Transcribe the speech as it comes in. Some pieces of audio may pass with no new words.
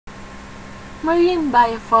Marine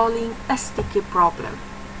biofouling a sticky problem.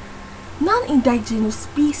 Non-indigenous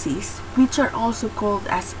species, which are also called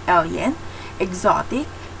as alien, exotic,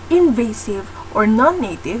 invasive, or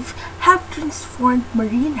non-native, have transformed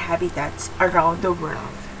marine habitats around the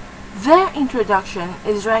world. Their introduction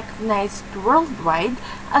is recognized worldwide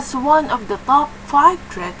as one of the top 5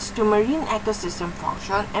 threats to marine ecosystem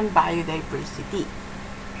function and biodiversity.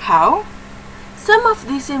 How? Some of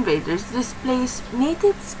these invaders displace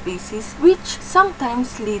native species, which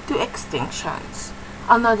sometimes lead to extinctions.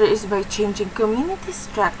 Another is by changing community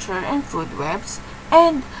structure and food webs,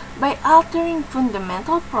 and by altering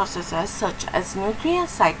fundamental processes such as nutrient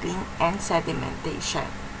cycling and sedimentation.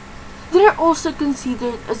 They are also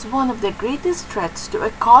considered as one of the greatest threats to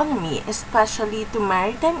economy, especially to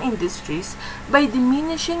maritime industries, by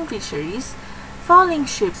diminishing fisheries, fouling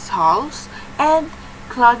ships' hulls, and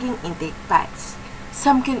clogging intake pipes.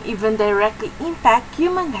 Some can even directly impact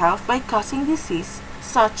human health by causing disease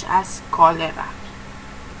such as cholera.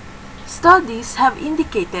 Studies have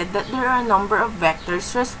indicated that there are a number of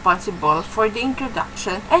vectors responsible for the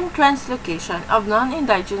introduction and translocation of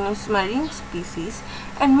non-indigenous marine species,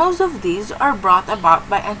 and most of these are brought about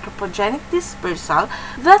by anthropogenic dispersal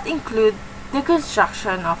that include the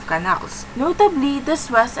construction of canals, notably the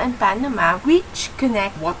Suez and Panama, which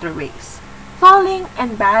connect waterways, fouling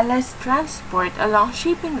and ballast transport along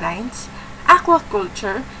shipping lines,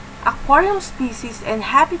 aquaculture, aquarium species and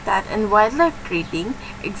habitat and wildlife trading,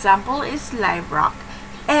 example is live rock,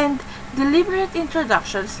 and deliberate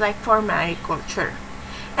introductions like for mariculture.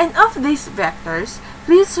 And of these vectors,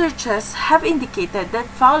 researchers have indicated that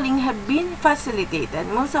fouling have been facilitated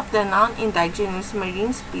most of the non-indigenous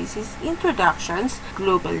marine species introductions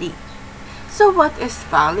globally. So what is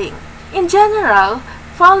fouling? In general,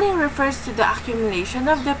 fouling refers to the accumulation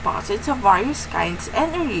of deposits of various kinds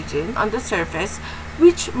and origin on the surface,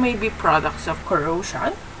 which may be products of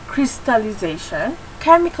corrosion, crystallization,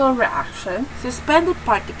 chemical reaction, suspended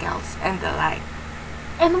particles, and the like.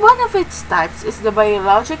 And one of its types is the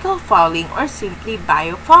biological fouling or simply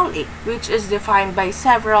biofouling, which is defined by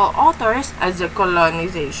several authors as the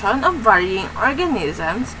colonization of varying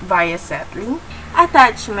organisms via settling,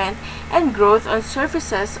 attachment, and growth on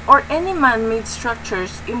surfaces or any man-made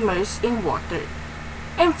structures immersed in water.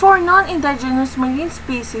 And for non-indigenous marine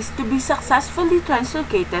species to be successfully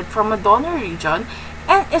translocated from a donor region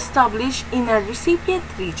and established in a recipient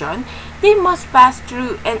region, they must pass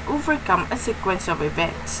through and overcome a sequence of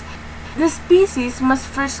events. The species must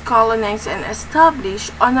first colonize and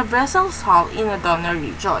establish on a vessel's hull in a donor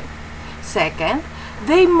region. Second,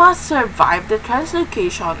 they must survive the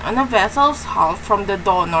translocation on a vessel's hull from the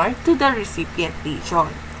donor to the recipient region.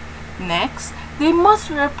 Next, they must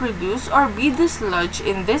reproduce or be dislodged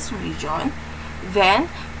in this region, then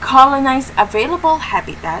colonize available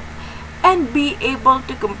habitat, and be able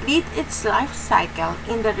to complete its life cycle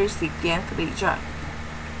in the recipient region.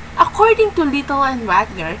 According to Little and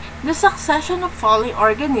Wagner, the succession of fouling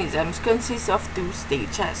organisms consists of 2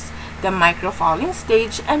 stages, the microfouling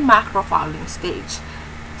stage and macrofouling stage.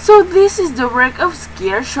 So this is the work of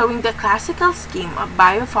Skier showing the classical scheme of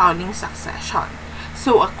biofouling succession.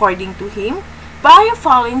 So according to him,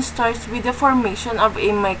 biofouling starts with the formation of a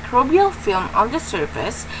microbial film on the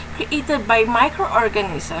surface created by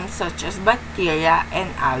microorganisms such as bacteria and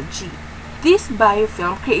algae. This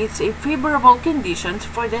biofilm creates a favorable conditions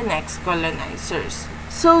for the next colonizers.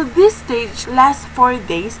 So this stage lasts 4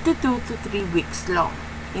 days to 2 to 3 weeks long.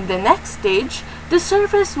 In the next stage, the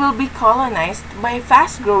surface will be colonized by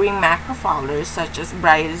fast-growing macrofoulers such as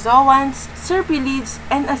bryozoans, serpullids,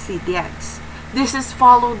 and ascidians. This is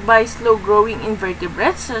followed by slow-growing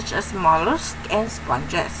invertebrates such as mollusks and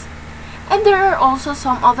sponges. And there are also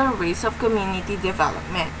some other ways of community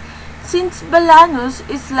development. Since Banos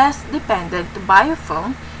is less dependent to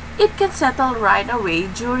biofilm, it can settle right away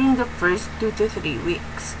during the first 2 to 3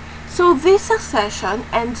 weeks. So this succession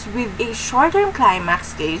ends with a short-term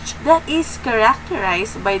climax stage that is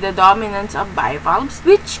characterized by the dominance of bivalves,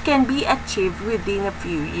 which can be achieved within a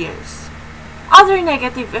few years. Other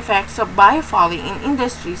negative effects of biofouling in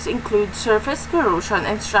industries include surface corrosion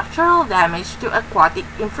and structural damage to aquatic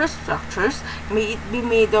infrastructures, may it be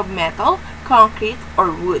made of metal, concrete, or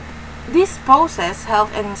wood. This poses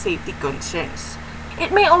health and safety concerns.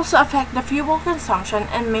 It may also affect the fuel consumption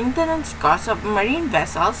and maintenance costs of marine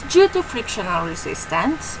vessels due to frictional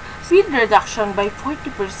resistance, speed reduction by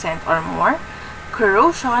 40% or more,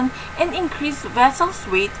 corrosion, and increased vessel's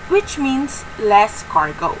weight, which means less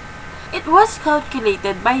cargo. It was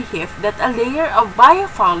calculated by HIF that a layer of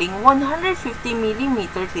biofouling 150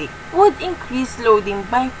 mm thick would increase loading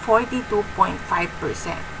by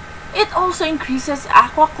 42.5%. It also increases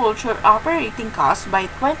aquaculture operating costs by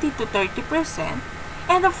 20 to 30%.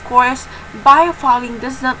 And of course, biofouling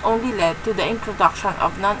does not only lead to the introduction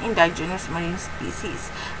of non-indigenous marine species,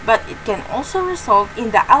 but it can also result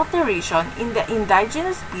in the alteration in the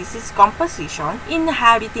indigenous species composition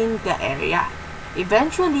inhabiting the area,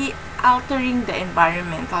 eventually altering the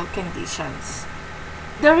environmental conditions.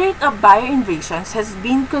 The rate of bioinvasions has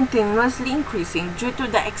been continuously increasing due to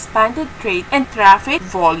the expanded trade and traffic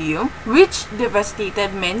volume, which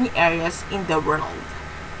devastated many areas in the world.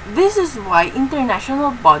 This is why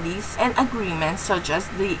international bodies and agreements such as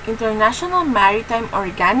the International Maritime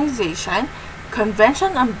Organization,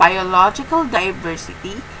 Convention on Biological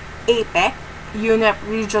Diversity, APEC, UNEP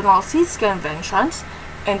Regional Seas Conventions,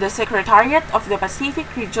 and the Secretariat of the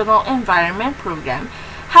Pacific Regional Environment Program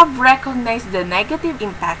have recognized the negative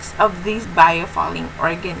impacts of these biofouling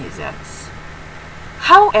organisms.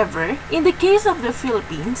 However, in the case of the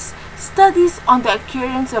Philippines, studies on the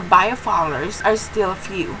occurrence of biofoulers are still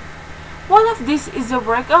few. One of these is the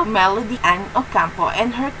work of Melody Ann Ocampo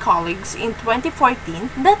and her colleagues in 2014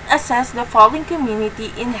 that assessed the fouling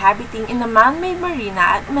community inhabiting in a man-made marina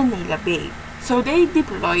at Manila Bay. So they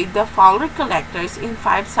deployed the fowler collectors in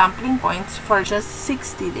 5 sampling points for just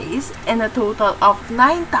 60 days, and a total of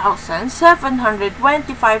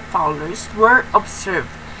 9,725 fowlers were observed.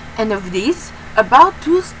 And of these, about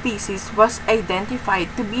 2 species was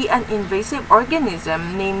identified to be an invasive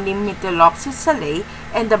organism, namely Mytilopsis salae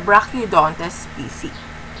and the Brachyodontes species.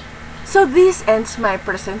 So this ends my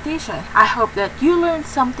presentation. I hope that you learned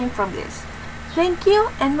something from this. Thank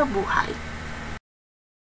you and mabuhay!